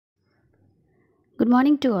Good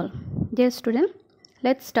morning to all. Dear student,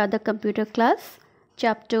 let's start the computer class.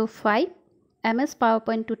 Chapter 5, MS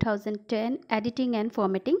PowerPoint 2010, Editing and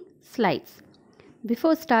Formatting Slides.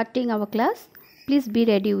 Before starting our class, please be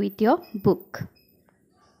ready with your book.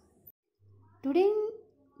 Today in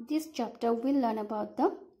this chapter, we'll learn about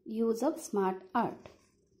the use of Smartart.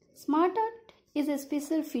 Smartart is a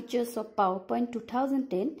special feature of PowerPoint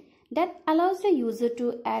 2010 that allows the user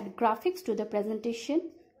to add graphics to the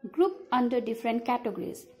presentation grouped under different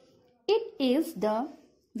categories. It is the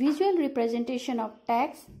visual representation of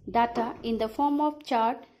text data in the form of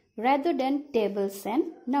chart rather than tables and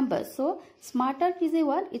numbers. So Smartart is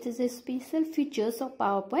it is a special feature of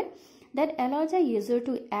PowerPoint that allows a user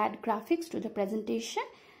to add graphics to the presentation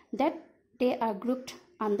that they are grouped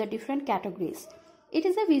under different categories. It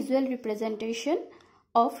is a visual representation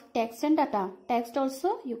of text and data. Text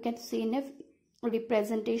also you can see in a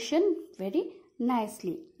representation very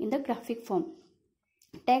nicely in the graphic form.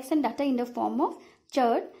 Text and data in the form of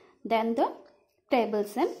chart, then the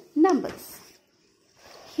tables and numbers.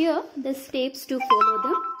 Here the steps to follow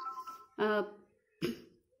the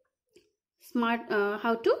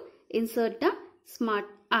how to insert the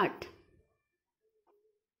Smartart.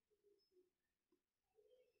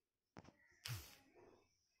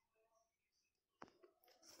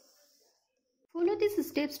 Follow these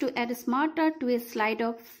steps to add a Smartart to a slide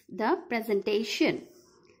of the presentation.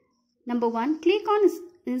 Number 1. Click on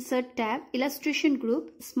Insert tab, Illustration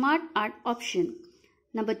Group, Smartart option.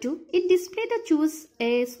 Number 2. It displays the Choose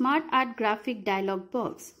a Smartart graphic dialog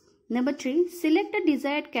box. Number 3. Select a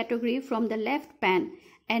desired category from the left pane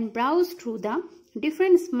and browse through the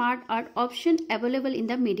different Smartart options available in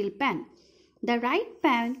the middle pane. The right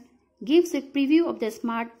pane gives a preview of the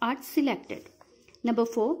Smartart selected. Number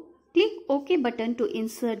 4. Click OK button to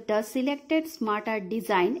insert the selected Smartart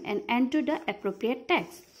design and enter the appropriate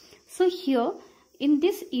text. So here in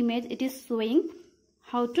this image it is showing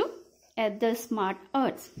how to add the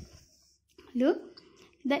Smartarts. Look,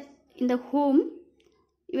 in the home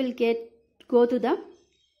you will go to the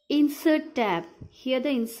Insert tab. Here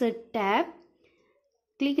the Insert tab.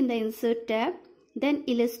 Click in the Insert tab. Then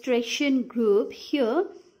Illustration Group. Here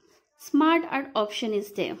Smartart option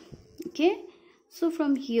is there. Okay. So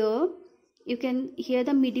from here you can hear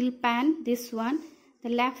the middle pane, this one, the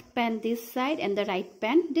left pane this side and the right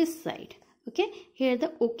pane this side. Okay, here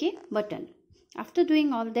the OK button. After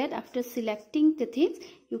doing all that, after selecting the things,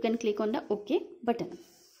 you can click on the OK button.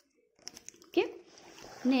 Okay,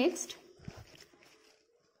 next,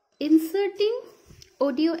 inserting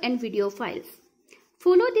audio and video files.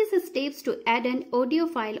 Follow these steps to add an audio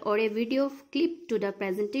file or a video clip to the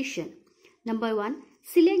presentation. Number 1.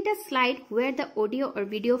 Select the slide where the audio or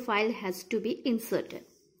video file has to be inserted.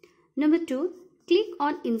 Number 2. Click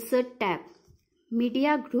on Insert tab,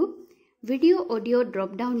 Media Group, Video Audio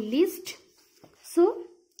drop down list. So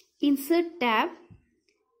Insert tab,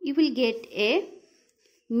 you will get a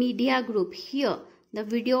media group. Here the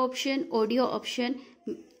video option, audio option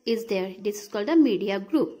is there. This is called a media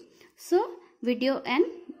group. So video and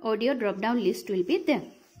audio drop down list will be there.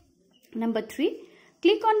 Number 3.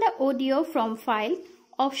 Click on the audio from file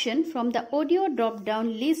option from the audio drop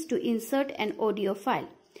down list to insert an audio file.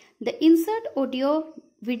 The Insert Audio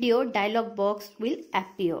Video dialog box will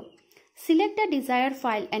appear. Select the desired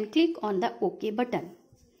file and click on the OK button.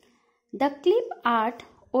 The Clip Art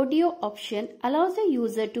audio option allows the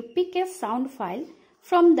user to pick a sound file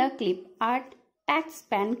from the Clip Art text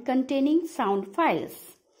pane containing sound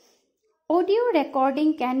files. Audio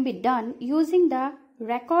recording can be done using the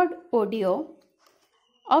Record Audio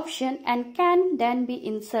option and can then be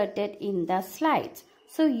inserted in the slides.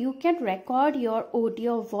 So you can record your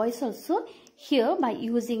audio voice also here by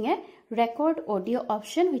using a Record Audio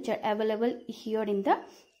option which are available here in the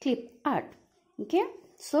Clip Art. Okay,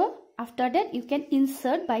 so after that you can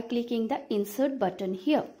insert by clicking the Insert button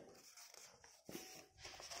here.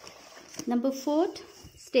 Number 4th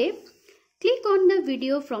step, click on the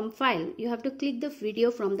Video from File. You have to click the Video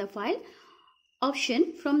from the File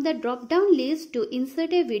option from the drop down list to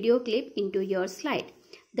insert a video clip into your slide.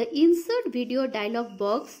 The Insert Video dialog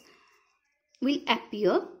box will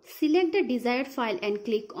appear. Select the desired file and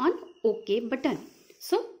click on OK button.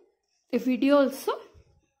 So a video also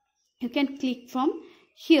you can click from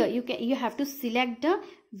here. You have to select the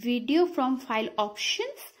Video from File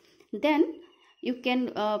options. Then you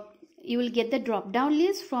will get the drop down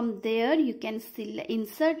list. From there you can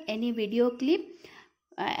insert any video clip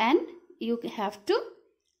and you have to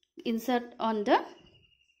insert on the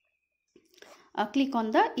click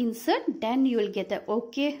on the insert, then you will get the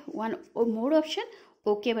OK one or more option,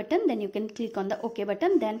 OK button, then you can click on the OK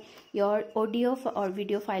button, then your audio or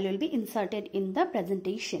video file will be inserted in the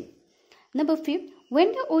presentation. Number 5,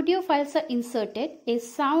 when the audio files are inserted, a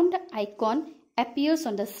sound icon appears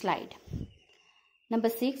on the slide. Number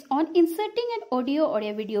 6, on inserting an audio or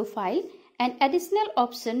a video file, an additional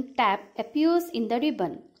option tab appears in the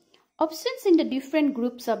ribbon. Options in the different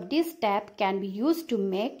groups of this tab can be used to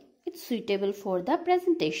make it suitable for the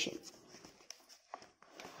presentation.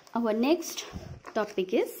 Our next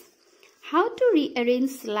topic is how to rearrange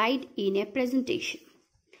slide in a presentation.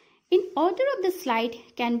 In order of the slide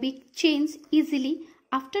can be changed easily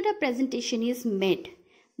after the presentation is made.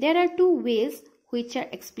 There are 2 ways which are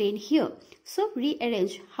explained here. So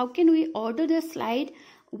rearrange, how can we order the slide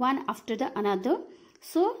one after the another,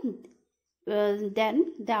 so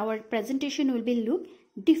then our presentation will be look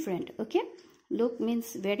different. Okay, look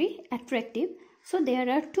means very attractive. So there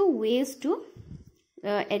are 2 ways to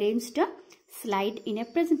arrange the slide in a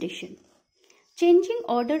presentation. Changing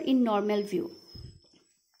order in normal view.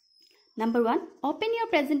 Number 1, open your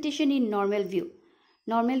presentation in normal view.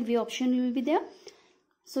 Normal view option will be there,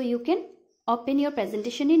 so you can open your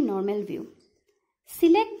presentation in normal view.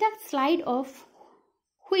 Select the slide of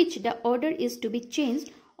which the order is to be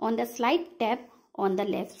changed on the slide tab on the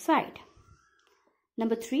left side.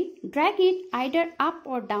 Number 3, drag it either up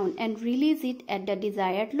or down and release it at the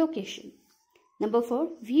desired location. Number 4,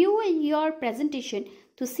 view your presentation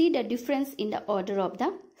to see the difference in the order of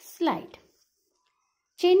the slide.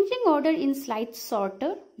 Changing order in slide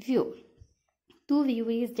sorter view. 2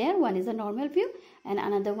 views is there, one is a normal view and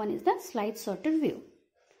another one is the slide sorter view.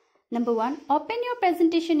 Number 1, open your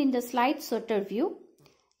presentation in the slide sorter view.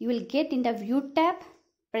 You will get in the view tab,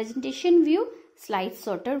 presentation view, slide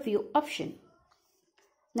sorter view option.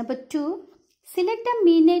 Number 2, select the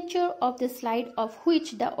miniature of the slide of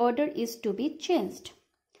which the order is to be changed.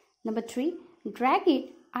 Number 3, drag it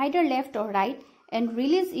either left or right and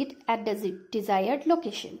release it at the desired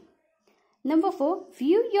location. Number 4,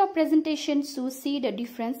 view your presentation to see the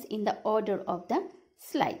difference in the order of the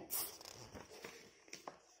slides.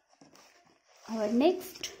 Our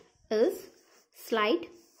next is slide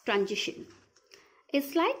transition. A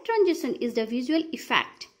slide transition is the visual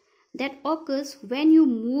effect that occurs when you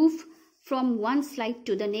move from one slide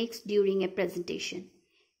to the next during a presentation.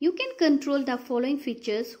 You can control the following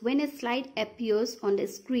features when a slide appears on the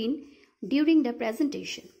screen during the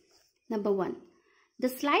presentation. Number 1, the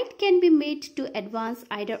slide can be made to advance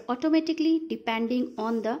either automatically depending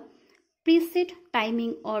on the preset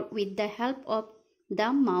timing or with the help of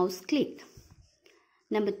the mouse click.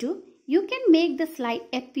 Number 2, you can make the slide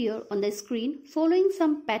appear on the screen following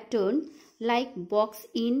some pattern like box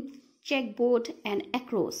in, checkboard and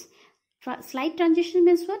across. Slide transition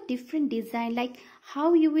means what? Different design, like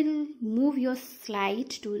how you will move your slide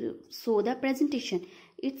to show the presentation.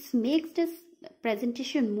 It makes this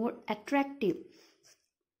presentation more attractive.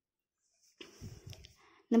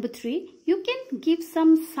 Number 3, you can give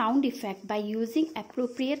some sound effect by using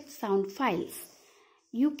appropriate sound files.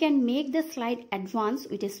 You can make the slide advance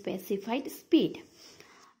with a specified speed.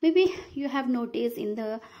 Maybe you have noticed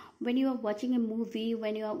when you are watching a movie,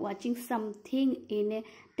 when you are watching something in a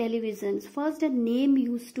television, first the name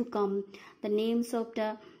used to come, the names of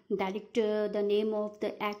the director, the name of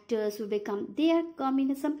the actors will become, they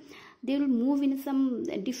will move in some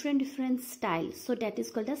different styles. So that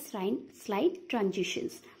is called the slide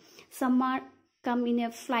transitions. Some are come in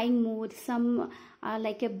a flying mode, some are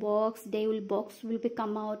like a box, box will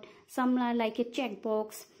come out, some are like a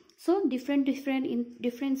checkbox. So different in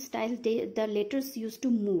different styles the letters used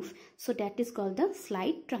to move. So that is called the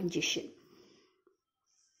slide transition.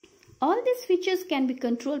 All these features can be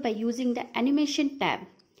controlled by using the animation tab.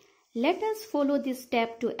 Let us follow this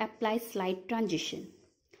tab to apply slide transition.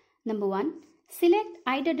 Number 1, select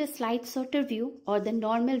either the slide sorter view or the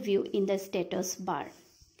normal view in the status bar.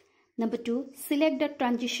 Number 2, select the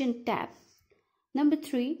transition tab. Number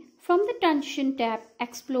 3, from the transition tab,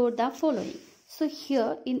 explore the following. So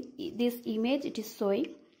here in this image it is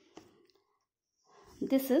showing,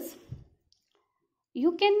 this is,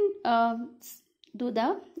 you can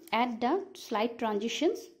add the slide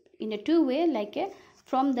transitions in a 2 way, like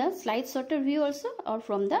from the slide sorter view also or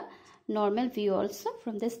from the normal view also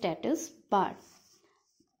from the status bar.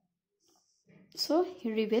 So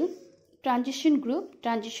here we will transition group,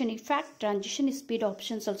 transition effect, transition speed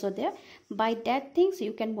options also there. By that things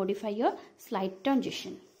you can modify your slide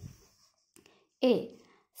transition. A,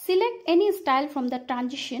 select any style from the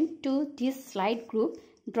transition to this slide group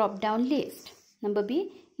drop down list. Number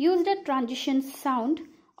B, use the transition sound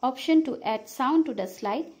option to add sound to the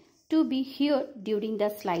slide to be heard during the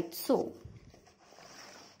slide show.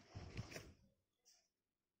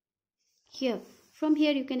 here. From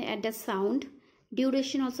here you can add the sound,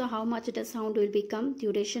 duration also, how much the sound will become,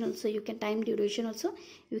 duration also you can, time duration also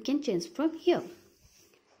you can change from here.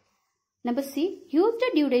 Number C, use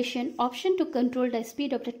the duration option to control the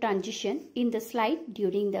speed of the transition in the slide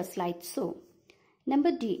during the slideshow.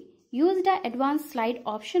 Number D, use the advanced slide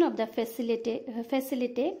option of the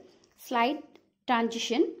facilitate slide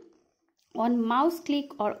transition on mouse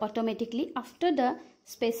click or automatically after the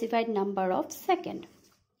specified number of seconds.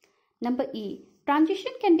 Number E,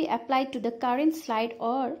 transition can be applied to the current slide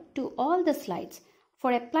or to all the slides.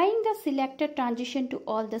 For applying the selected transition to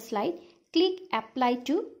all the slides, click Apply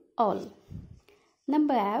to All.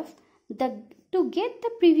 Number F, to get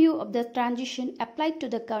the preview of the transition applied to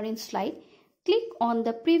the current slide, click on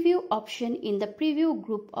the Preview option in the Preview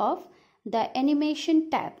group of the Animation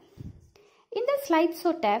tab. In the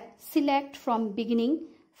Slideshow tab, select from Beginning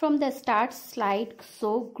from the Start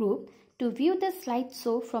Slideshow group to view the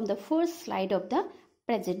slideshow from the first slide of the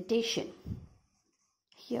presentation.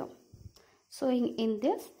 Here, showing in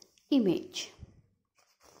this image.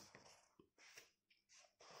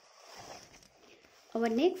 Our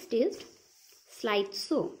next is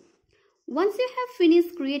slideshow. Once you have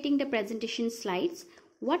finished creating the presentation slides,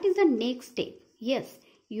 what is the next step? Yes,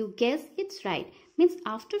 you guessed it's right. Means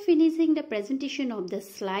after finishing the presentation of the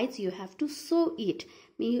slides, you have to show it.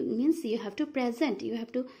 Means you have to present, you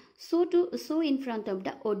have to show in front of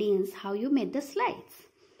the audience how you made the slides.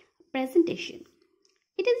 Presentation.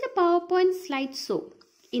 It is a PowerPoint slideshow.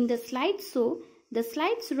 In the slideshow, the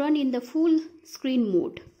slides run in the full screen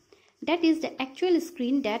mode. That is the actual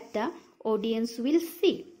screen that the audience will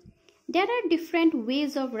see. There are different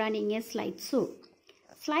ways of running a slideshow.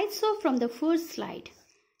 Slideshow from the first slide.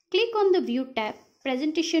 Click on the View tab,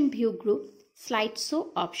 Presentation View group, Slideshow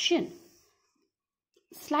option.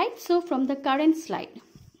 Slideshow from the current slide.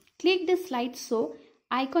 Click the slideshow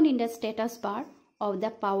icon in the status bar of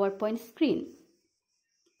the PowerPoint screen.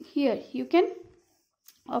 Here you can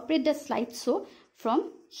operate the slideshow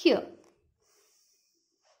from here.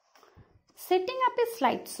 Setting up a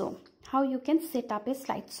slideshow. How you can set up a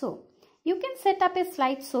slideshow? You can set up a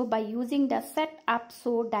slideshow by using the Set Up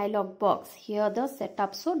Show dialog box. Here the Set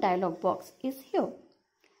Up Show dialog box is here.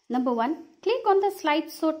 Number 1. Click on the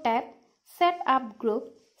Slideshow tab, Set Up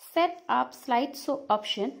Group, Set Up Slideshow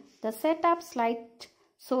option. The Set Up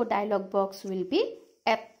Slideshow dialog box will be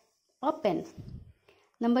open.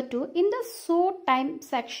 Number 2. In the Show Time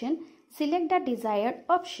section, select the desired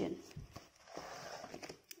option.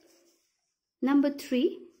 Number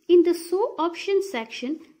 3. In the Show Options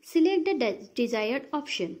section, select the desired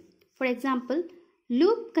option. For example,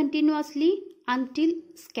 loop continuously until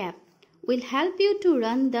skip will help you to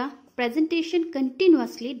run the presentation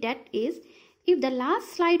continuously. That is, if the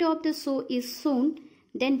last slide of the show is shown,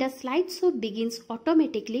 then the slideshow begins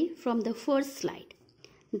automatically from the first slide.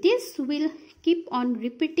 This will keep on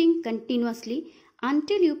repeating continuously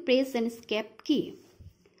until you press an escape key.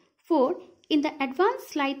 4. In the Advanced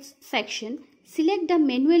Slides section, select the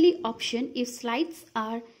manually option if slides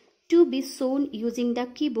are to be shown using the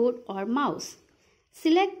keyboard or mouse.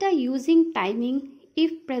 Select the Using Timing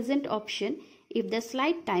if present option if the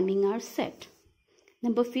slide timing are set.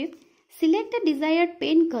 Number 5. Select the desired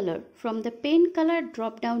pen color from the pen color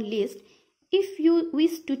drop-down list if you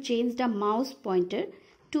wish to change the mouse pointer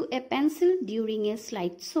to a pencil during a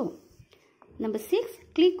slideshow. Number 6.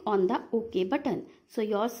 Click on the OK button. So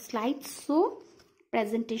your slideshow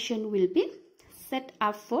presentation will be set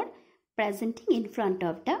up for presenting in front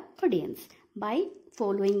of the audience by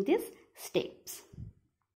following these steps.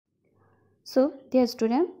 So dear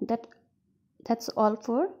student, that's all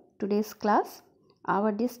for today's class.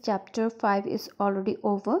 This chapter 5 is already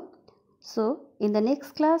over. So in the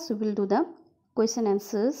next class we will do the question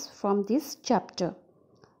answers from this chapter.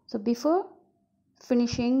 So before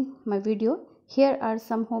finishing my video, here are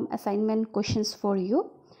some home assignment questions for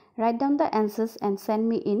you. Write down the answers and send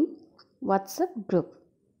me in WhatsApp group.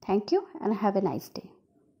 Thank you and have a nice day.